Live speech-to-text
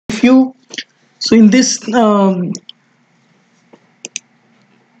so in this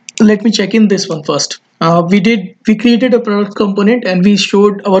let me check in this one first. We created a product component and we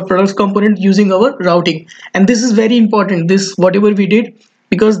showed our product component using our routing, and this is very important, this whatever we did,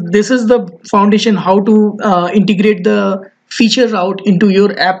 because this is the foundation how to integrate the feature route into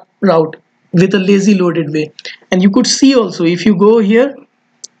your app route with a lazy loaded way. And you could see also, if you go here,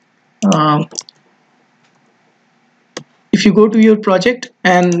 if you go to your project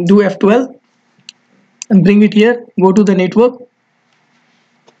and do F12 and bring it here, go to the network,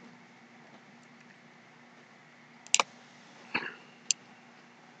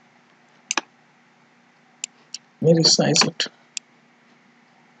 where is it?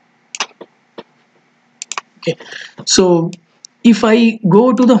 Okay, so if I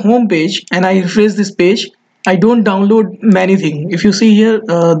go to the home page and I refresh this page, I don't download many things. If you see here,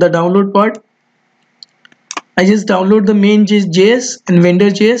 the download part, I just download the main.js and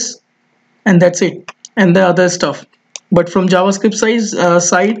vendor.js, and that's it, and the other stuff. But from JavaScript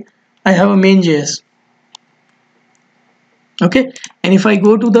side, I have a main.js. Okay, and if I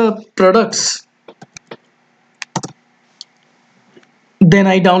go to the products, then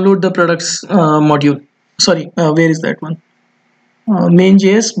I download the products module. Sorry, where is that one?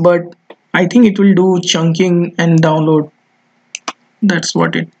 Main.js, but I think it will do chunking and download. That's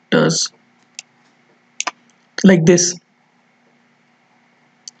what it does, like this.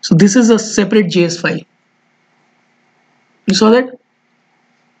 So this is a separate JS file. You saw that?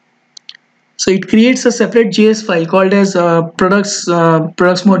 So it creates a separate JS file called as products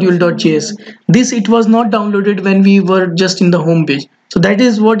module.js. This it was not downloaded when we were just in the home page. So that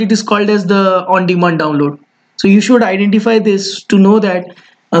is what it is called as the on-demand download. So you should identify this to know that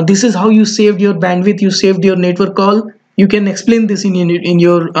this is how you saved your bandwidth, you saved your network call. You can explain this in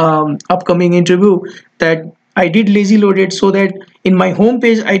your upcoming interview, that I did lazy loaded so that in my home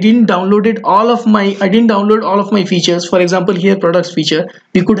page I didn't download all of my features. For example, here products feature,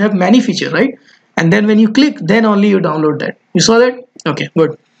 we could have many features, right? And then when you click, then only you download that. You saw that? Okay,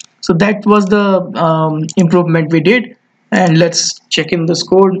 good. So that was the improvement we did, and let's check in this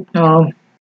code.